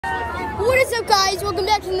What is up, guys? Welcome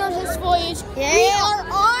back to Northwest Voyage. Yeah. We are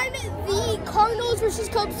on the Cardinals versus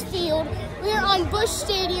Cubs field. We are on Busch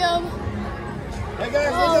Stadium. Hey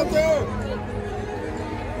guys, look up there.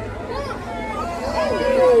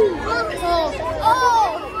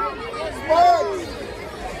 Sparks!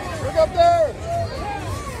 Look up there.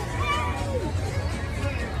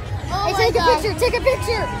 Oh, Hey, take a picture. Take a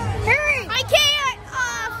picture. Hurry! I can't.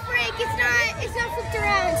 Oh, frick! It's not flipped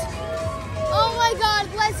around. Oh my God!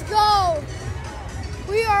 Let's go.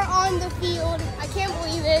 We are on the field. I can't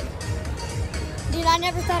believe it. Dude, I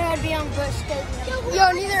never thought I would be on Busch Stadium.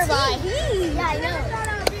 Yo, neither have I. Yeah, I know.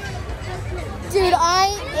 Dude, I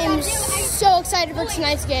am so excited for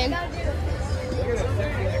tonight's game.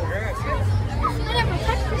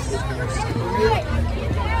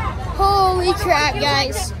 Holy crap,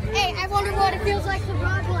 guys. Hey, I wonder what it feels like to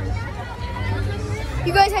ride one.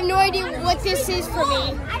 You guys have no idea what this is for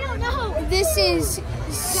me. I don't know. This is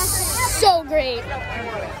so great.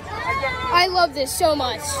 I love this so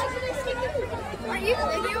much. Are you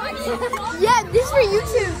videoing? Yeah, this is for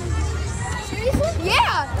YouTube. Seriously?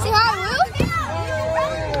 Yeah. Say hi, Lou.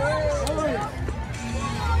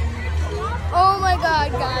 Oh my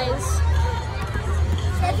God, guys.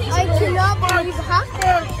 I cannot believe how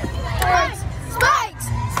spikes, spikes,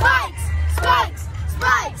 spikes, spikes,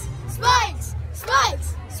 spikes, spikes,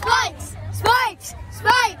 spikes, spikes, spikes,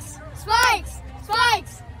 spikes, spikes,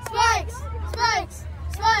 spikes, spikes,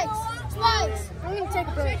 spikes, spikes. I'm gonna take a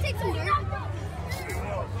break.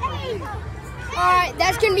 Alright,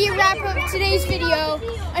 that's gonna be a wrap up of today's video.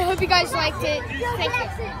 I hope you guys liked it. Thank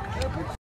you.